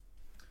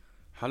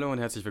Hallo und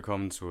herzlich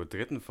willkommen zur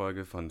dritten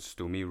Folge von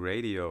Stoomey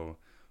Radio.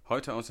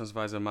 Heute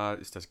ausnahmsweise mal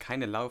ist das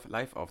keine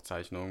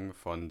Live-Aufzeichnung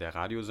von der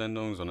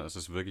Radiosendung, sondern es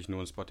ist wirklich nur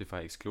ein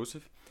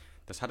Spotify-Exclusive.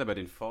 Das hat aber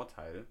den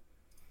Vorteil,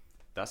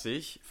 dass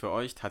ich für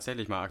euch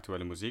tatsächlich mal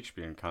aktuelle Musik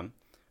spielen kann.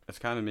 Es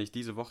kam nämlich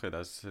diese Woche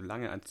das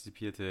lange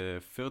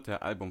antizipierte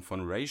vierte Album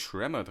von Ray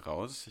Shremmerd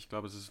raus. Ich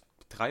glaube, es ist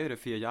 3 oder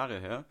 4 Jahre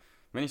her,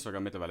 wenn nicht sogar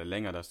mittlerweile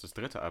länger, dass das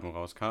dritte Album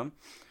rauskam.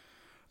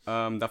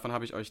 Davon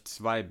habe ich euch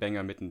 2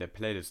 Banger mit in der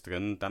Playlist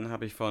drin. Dann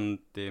habe ich von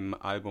dem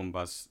Album,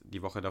 was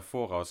die Woche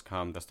davor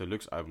rauskam, das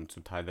Deluxe-Album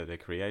zu Tyler, the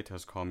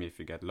Creators, Call Me If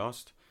You Get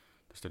Lost.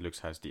 Das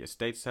Deluxe heißt The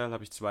Estate Cell,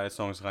 habe ich 2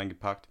 Songs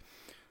reingepackt.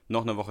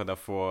 Noch eine Woche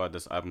davor,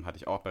 das Album hatte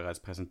ich auch bereits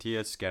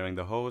präsentiert, Scaring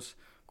the Hose,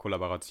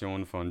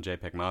 Kollaboration von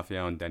JPEG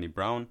Mafia und Danny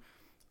Brown.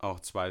 Auch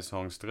 2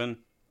 Songs drin.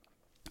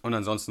 Und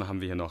ansonsten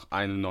haben wir hier noch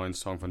einen neuen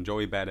Song von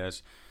Joey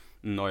Badass,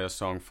 ein neuer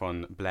Song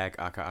von Black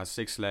aka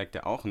Six Leg,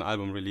 der auch ein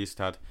Album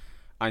released hat.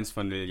 Eins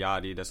von Lil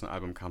Yachty, dessen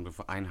Album kam so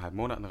vor 1,5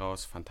 Monaten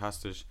raus,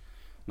 fantastisch.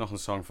 Noch ein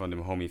Song von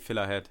dem Homie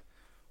Fillerhead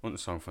und ein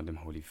Song von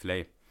dem Holy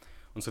Flay.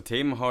 Unsere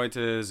Themen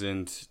heute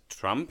sind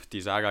Trump,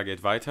 die Saga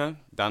geht weiter.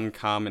 Dann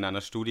kam in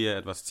einer Studie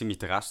etwas ziemlich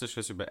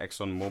Drastisches über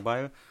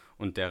ExxonMobil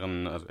und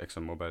also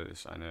ExxonMobil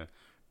ist eine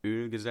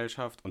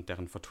Ölgesellschaft und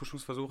deren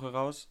Vertuschungsversuche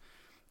raus.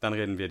 Dann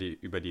reden wir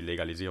über die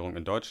Legalisierung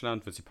in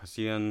Deutschland. Wird sie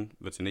passieren?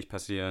 Wird sie nicht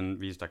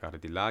passieren? Wie ist da gerade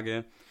die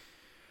Lage?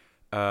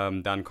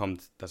 Dann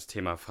kommt das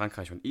Thema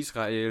Frankreich und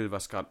Israel,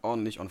 was gerade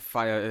ordentlich on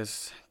fire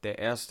ist. Der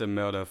erste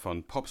Mörder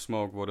von Pop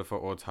Smoke wurde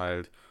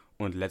verurteilt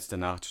und letzte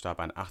Nacht starb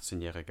ein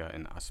 18-Jähriger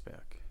in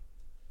Asberg.